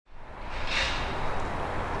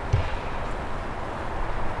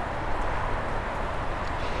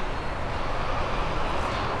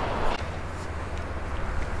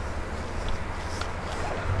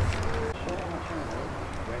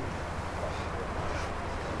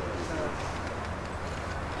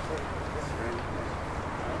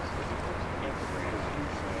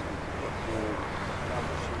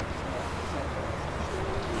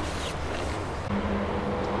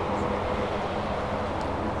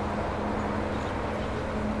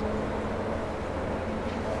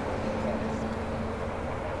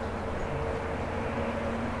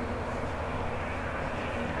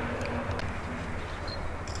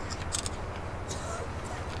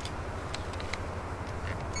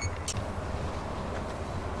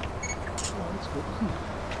That's good, isn't it?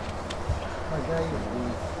 I gave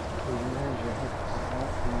the manager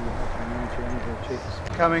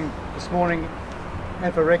coming this morning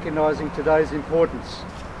and for recognising today's importance.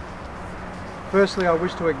 Firstly, I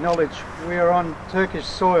wish to acknowledge we are on Turkish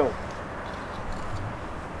soil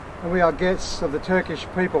and we are guests of the Turkish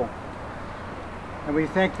people, and we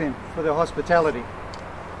thank them for their hospitality.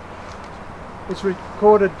 It's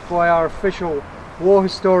recorded by our official war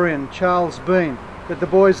historian Charles Bean that the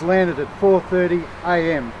boys landed at 4:30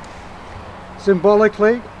 AM.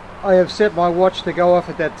 Symbolically, I have set my watch to go off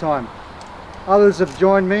at that time. Others have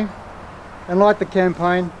joined me, and like the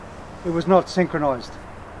campaign, it was not synchronised.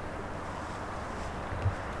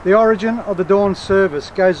 The origin of the dawn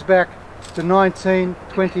service goes back to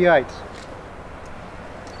 1928.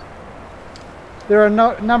 There are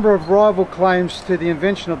a number of rival claims to the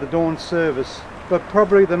invention of the dawn service, but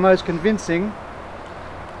probably the most convincing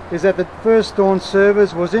is that the first dawn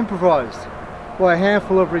service was improvised by a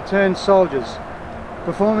handful of returned soldiers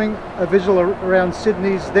performing a vigil around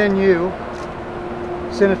Sydney's then new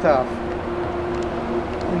cenotaph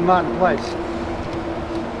in Martin Place.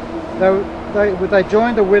 They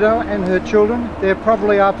joined a widow and her children there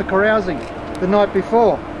probably after carousing the night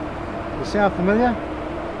before. You sound familiar?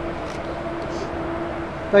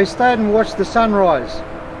 They stayed and watched the sunrise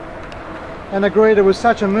and agreed it was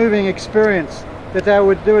such a moving experience that they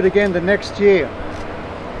would do it again the next year.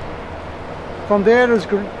 From there it has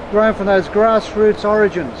grown from those grassroots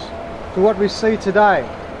origins to what we see today.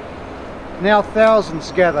 Now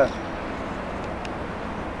thousands gather.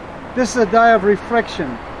 This is a day of reflection,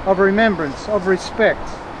 of remembrance, of respect.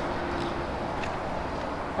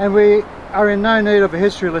 And we are in no need of a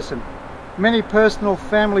history lesson. Many personal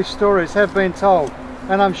family stories have been told,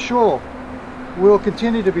 and I'm sure will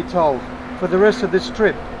continue to be told for the rest of this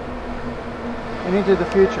trip and into the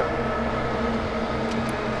future.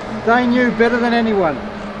 They knew better than anyone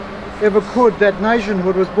ever could that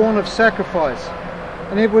nationhood was born of sacrifice,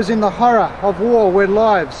 and it was in the horror of war where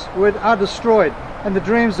lives are destroyed and the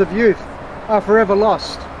dreams of youth are forever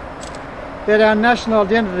lost that our national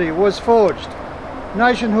identity was forged.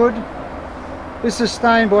 Nationhood is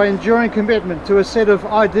sustained by enduring commitment to a set of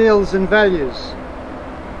ideals and values.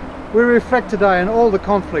 We reflect today on all the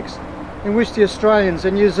conflicts in which the Australians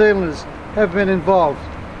and New Zealanders have been involved.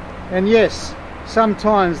 And yes,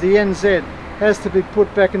 sometimes the NZ has to be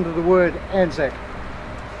put back into the word ANZAC.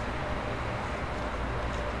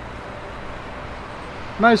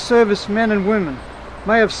 Most servicemen and women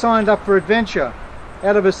may have signed up for adventure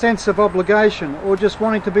out of a sense of obligation or just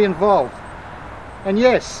wanting to be involved. And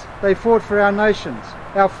yes, they fought for our nations,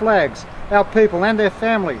 our flags, our people and their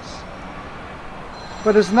families.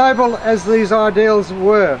 But as noble as these ideals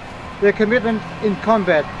were, their commitment in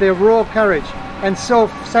combat, their raw courage and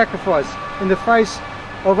self-sacrifice in the face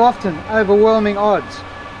of often overwhelming odds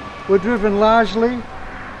were driven largely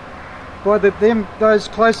by those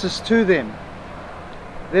closest to them,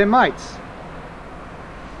 their mates.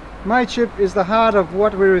 Mateship is the heart of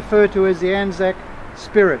what we refer to as the ANZAC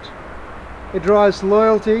spirit. It drives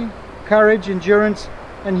loyalty, courage, endurance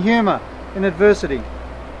and humour in adversity.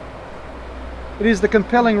 It is the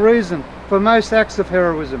compelling reason for most acts of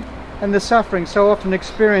heroism and the suffering so often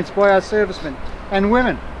experienced by our servicemen and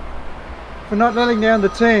women. For not letting down the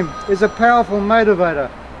team is a powerful motivator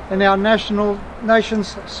in our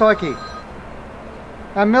nation's psyche.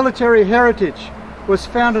 Our military heritage was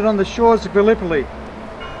founded on the shores of Gallipoli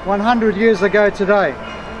 100 years ago today.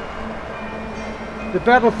 The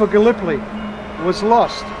battle for Gallipoli was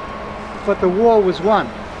lost, but the war was won.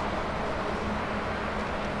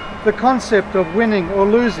 The concept of winning or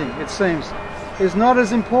losing, it seems, is not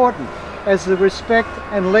as important as the respect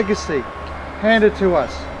and legacy handed to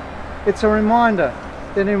us. It's a reminder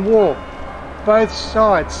that in war, both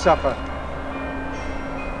sides suffer.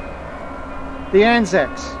 The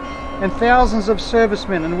ANZACs and thousands of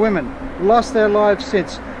servicemen and women lost their lives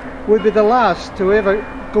since would be the last to ever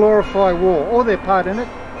glorify war or their part in it.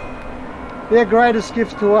 Their greatest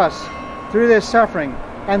gift to us through their suffering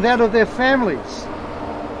and that of their families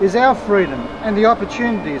is our freedom and the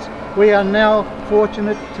opportunities we are now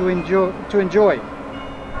fortunate to enjoy.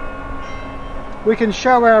 We can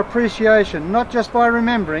show our appreciation not just by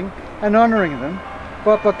remembering and honouring them,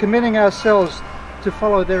 but by committing ourselves to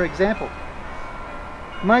follow their example.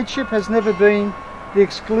 Mateship has never been the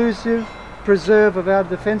exclusive preserve of our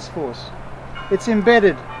Defence Force. It's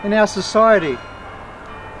embedded in our society,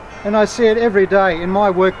 and I see it every day in my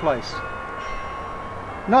workplace.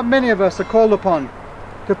 Not many of us are called upon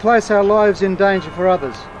to place our lives in danger for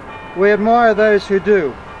others. We admire those who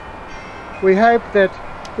do. We hope that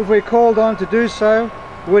if we're called on to do so,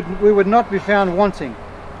 we would not be found wanting.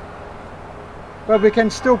 but we can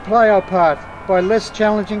still play our part by less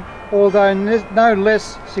challenging, although no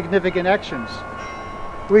less significant actions.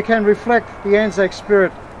 We can reflect the ANZAC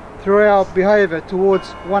spirit through our behaviour towards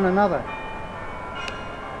one another.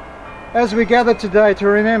 As we gather today to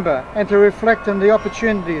remember and to reflect on the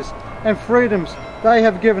opportunities and freedoms they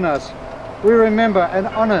have given us, we remember and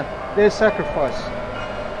honour their sacrifice.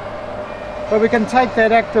 But we can take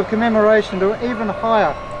that act of commemoration to an even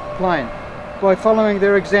higher plane by following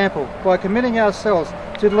their example, by committing ourselves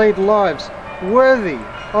to lead lives worthy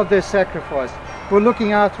of their sacrifice, for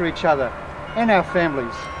looking after each other and our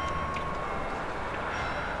families.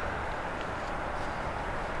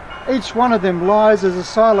 Each one of them lies as a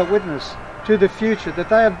silent witness to the future that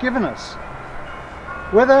they have given us.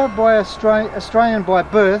 Whether by Australian by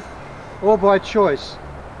birth or by choice,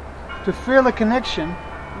 to feel a connection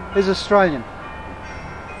is Australian.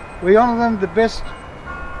 We honour them the best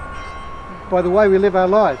by the way we live our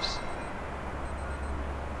lives.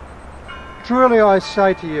 Truly I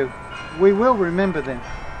say to you, we will remember them.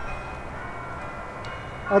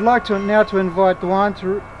 I'd like now to invite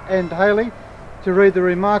Duane and Hayley to read the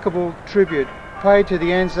remarkable tribute paid to the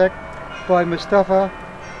ANZAC by Mustafa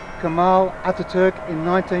Kemal Ataturk in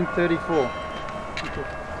 1934.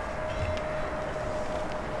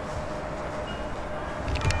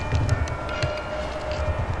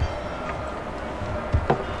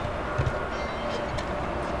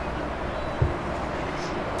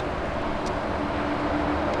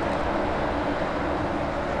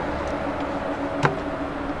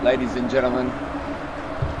 Ladies and gentlemen,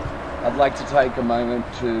 I'd like to take a moment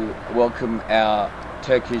to welcome our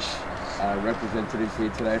Turkish representatives here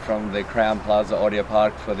today from the Crown Plaza Audio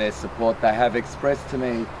Park for their support. They have expressed to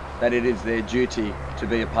me that it is their duty to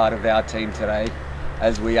be a part of our team today,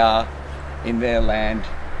 as we are in their land,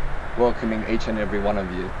 welcoming each and every one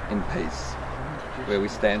of you in peace, where we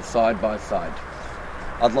stand side by side.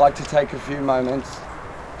 I'd like to take a few moments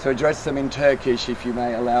to address them in Turkish, if you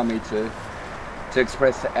may allow me to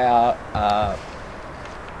express our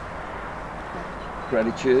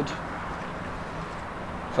gratitude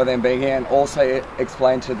for them being here, and also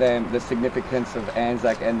explain to them the significance of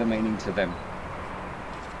ANZAC and the meaning to them.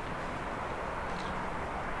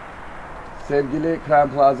 Sevgili Crown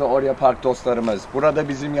Plaza Audio Park dostlarımız, burada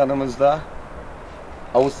bizim yanımızda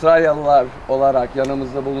Avustralyalılar olarak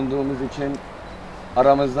yanımızda bulunduğumuz için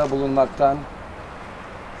aramızda bulunmaktan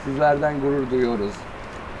sizlerden gurur duyuyoruz.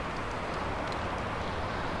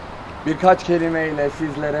 Birkaç kelimeyle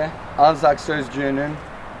sizlere ANZAC sözcüğünün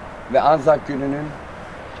ve ANZAC gününün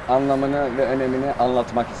anlamını ve önemini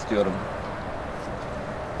anlatmak istiyorum.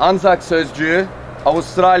 ANZAC sözcüğü,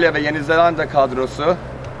 Avustralya ve Yeni Zelanda kadrosu,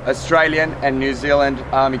 Australian and New Zealand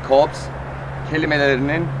Army Corps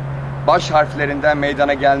kelimelerinin baş harflerinden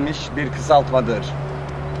meydana gelmiş bir kısaltmadır.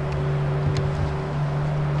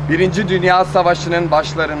 Birinci Dünya Savaşı'nın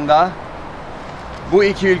başlarında bu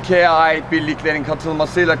iki ülkeye ait birliklerin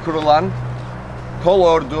katılmasıyla kurulan Kol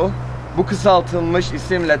Ordu bu kısaltılmış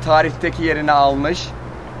isimle tarihteki yerini almış,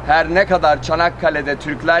 her ne kadar Çanakkale'de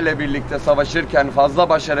Türklerle birlikte savaşırken fazla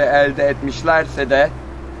başarı elde etmişlerse de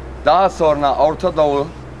daha sonra Orta Doğu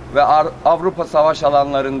ve Avrupa savaş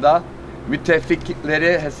alanlarında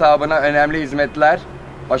müttefikleri hesabına önemli hizmetler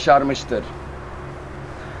başarmıştır.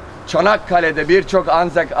 Çanakkale'de birçok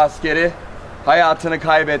ANZAC askeri hayatını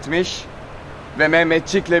kaybetmiş ve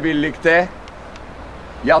Mehmetçik'le birlikte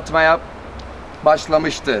yatmaya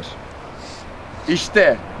başlamıştır.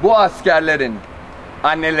 İşte bu askerlerin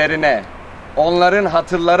annelerine, onların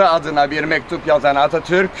hatırları adına bir mektup yazan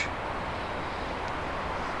Atatürk,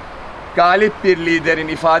 galip bir liderin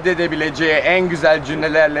ifade edebileceği en güzel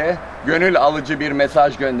cümlelerle gönül alıcı bir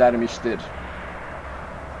mesaj göndermiştir.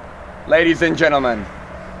 Ladies and gentlemen,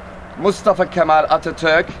 Mustafa Kemal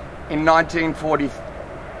Atatürk in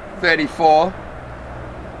 1934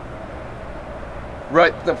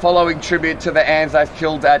 wrote the following tribute to the ANZAC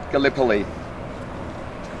killed at Gallipoli.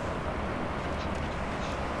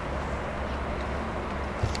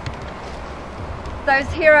 Those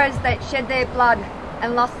heroes that shed their blood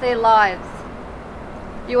and lost their lives.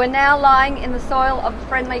 You are now lying in the soil of a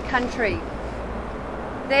friendly country.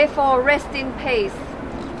 Therefore rest in peace.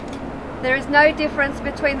 There is no difference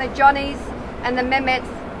between the Johnnies and the Mehmets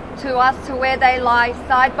to us to where they lie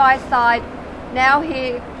side by side now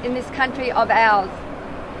here in this country of ours.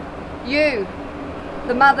 You,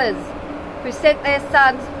 the mothers who sent their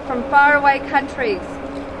sons from faraway countries,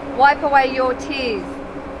 wipe away your tears.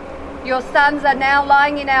 Your sons are now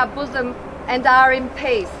lying in our bosom and are in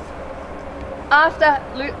peace.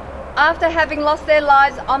 After having lost their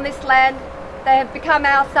lives on this land, they have become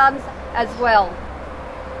our sons as well.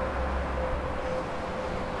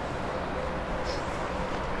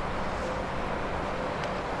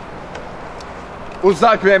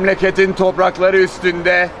 Uzak memleketin toprakları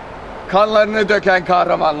üstünde kanlarını döken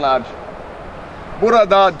kahramanlar.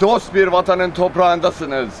 Burada dost bir vatanın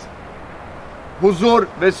toprağındasınız. Huzur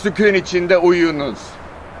ve sükun içinde uyuyunuz.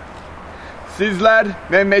 Sizler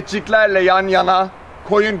Mehmetçiklerle yan yana,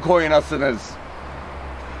 koyun koyunasınız.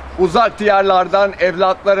 Uzak diyarlardan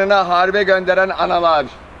evlatlarını harbe gönderen analar.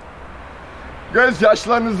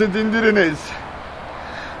 Gözyaşlarınızı dindiriniz.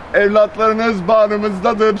 Evlatlarınız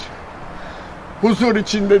bağrımızdadır. Huzur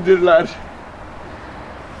içindedirler.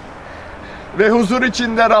 Ve huzur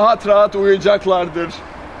içinde rahat rahat uyuyacaklardır.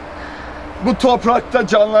 Bu toprakta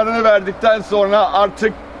canlarını verdikten sonra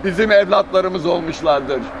artık bizim evlatlarımız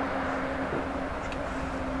olmuşlardır.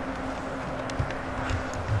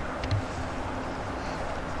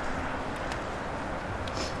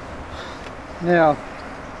 Now,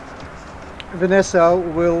 Vanessa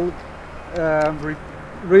will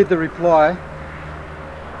read the reply.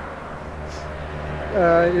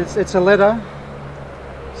 It's a letter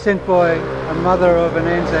sent by a mother of an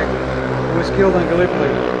ANZAC who was killed in Gallipoli.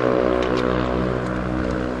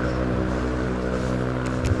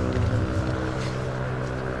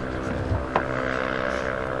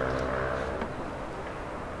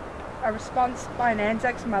 A response by an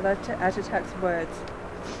ANZAC's mother to Atatürk's words.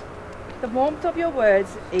 The warmth of your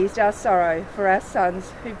words eased our sorrow for our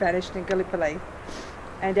sons who vanished in Gallipoli,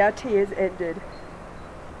 and our tears ended.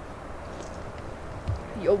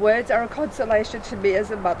 Your words are a consolation to me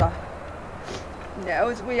as a mother. Now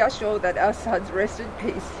as we are sure that our sons rest in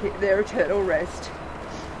peace in their eternal rest.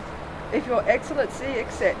 If your Excellency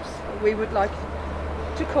accepts, we would like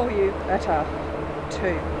to call you Ata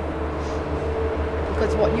too.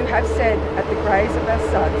 Because what you have said at the graves of our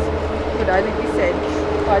sons could only be said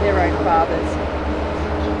by their own fathers.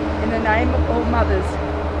 In the name of all mothers,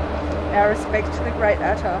 our respect to the great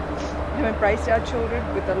Ata, who embraced our children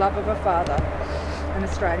with the love of a father, an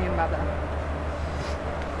Australian mother.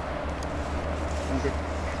 Thank you.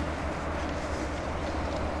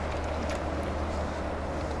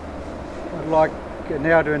 I'd like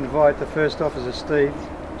now to invite the First Officer Steve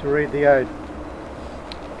to read the ode.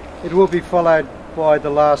 It will be followed by the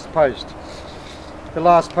last post. The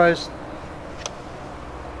last post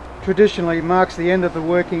traditionally marks the end of the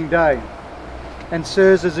working day and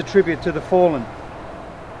serves as a tribute to the fallen.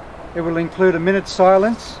 It will include a minute's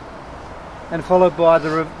silence and followed by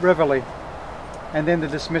the reveille and then the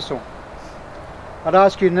dismissal. I'd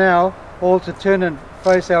ask you now all to turn and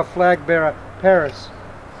face our flag bearer, Paris,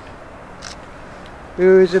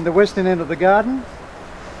 who is in the western end of the garden,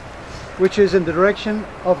 which is in the direction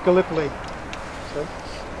of Gallipoli. So.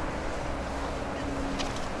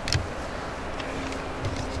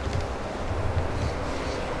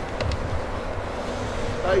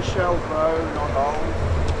 They shall grow not old,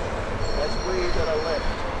 as we that are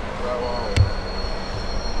left grow old.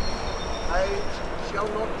 Age shall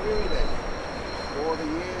not weary them, nor the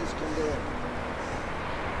years condemn.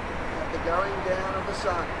 At the going down of the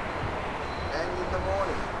sun, and in the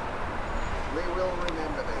morning, we will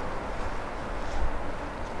remember them,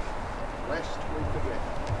 lest we forget.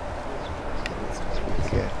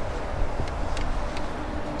 Yeah.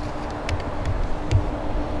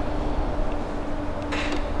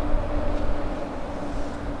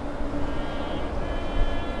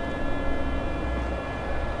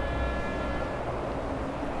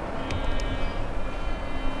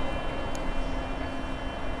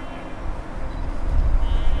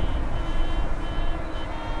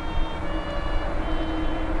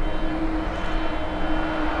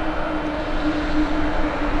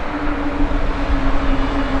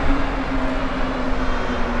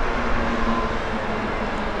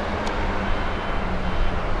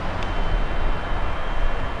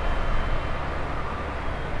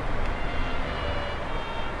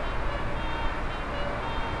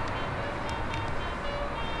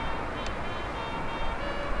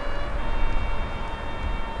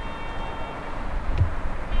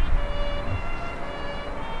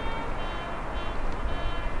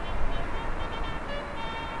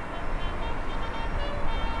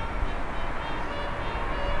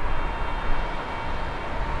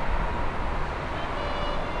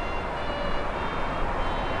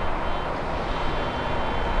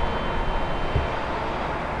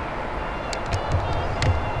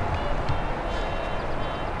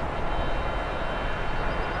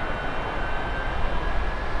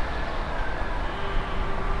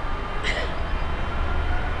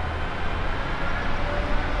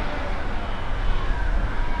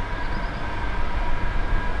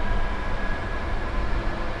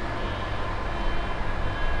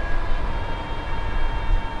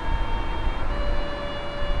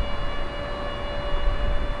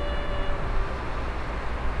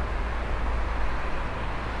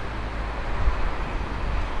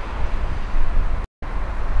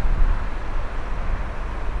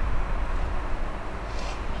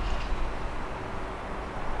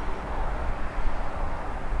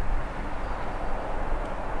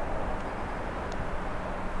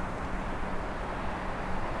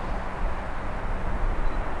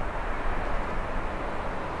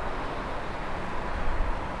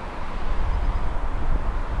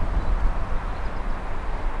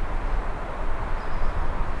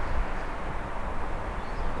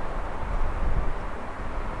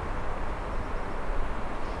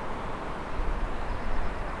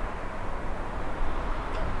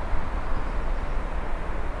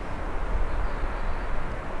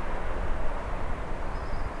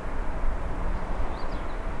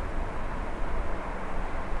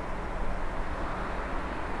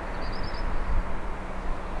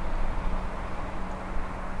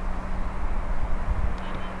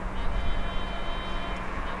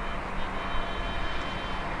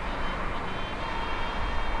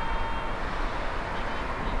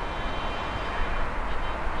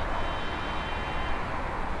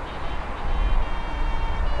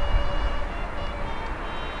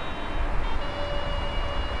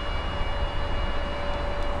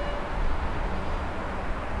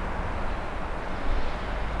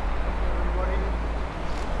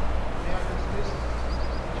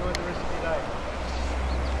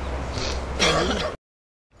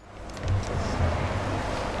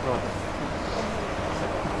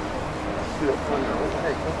 Hey,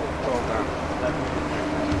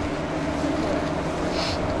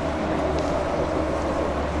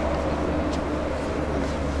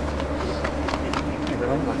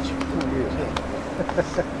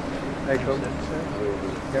 cool.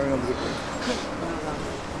 Carry on with it.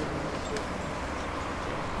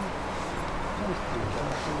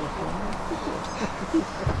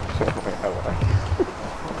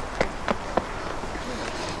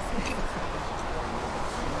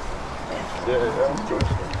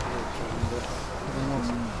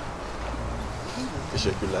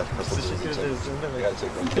 Teşekkürler. Teşekkür ederiz.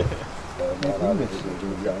 Gerçekten.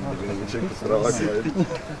 Kusura bakmayın.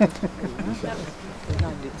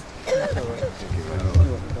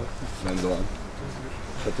 Ben Doğan.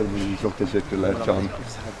 Katılımınız için çok teşekkürler. Can.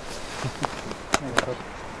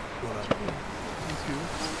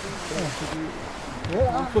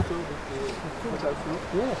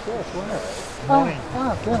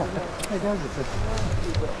 Hey guys,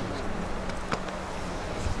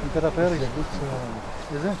 you got up early. Is it?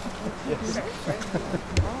 Yes.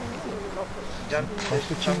 Can,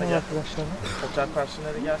 Kim var arkadaşlarına? fotoğraf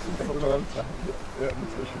personeli gelsin de fotoğraf.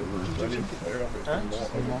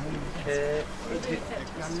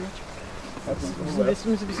 Bizim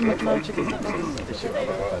resmimizi bizim makineye çekin. Teşekkür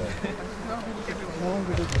ederim.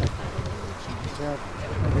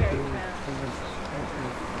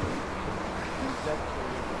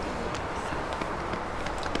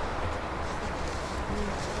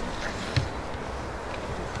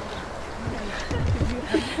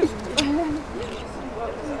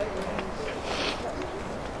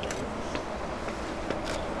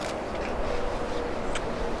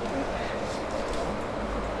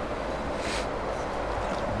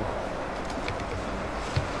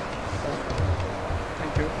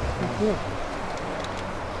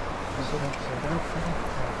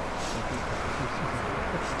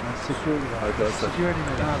 Security. Arkadaşlar. Security.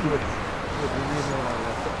 Good. Good. We need more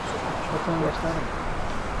like that. What time are you starting?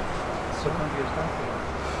 What time do you start?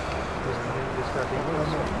 You're starting.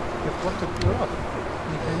 You've got to clear off.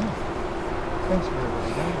 Okay. Thanks for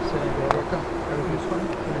everybody. Sitting there. Welcome. Everything's fine.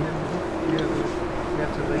 You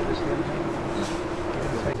have to leave this here. You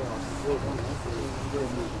can take it off.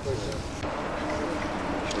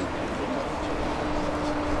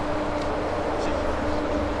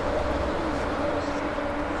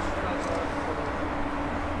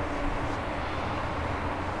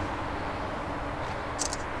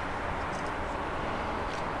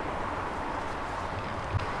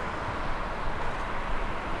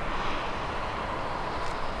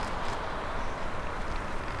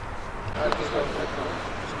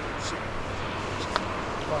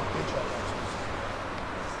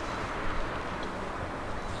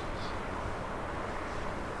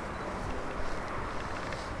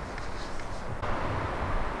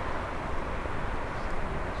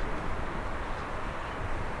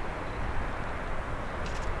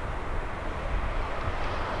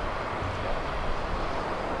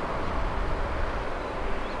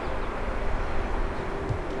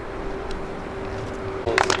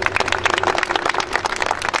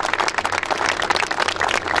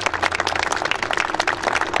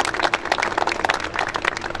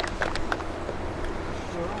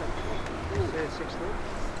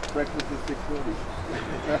 Breakfast is 6:30.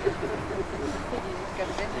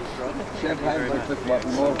 Champagne breakfast might be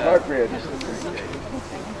more appropriate.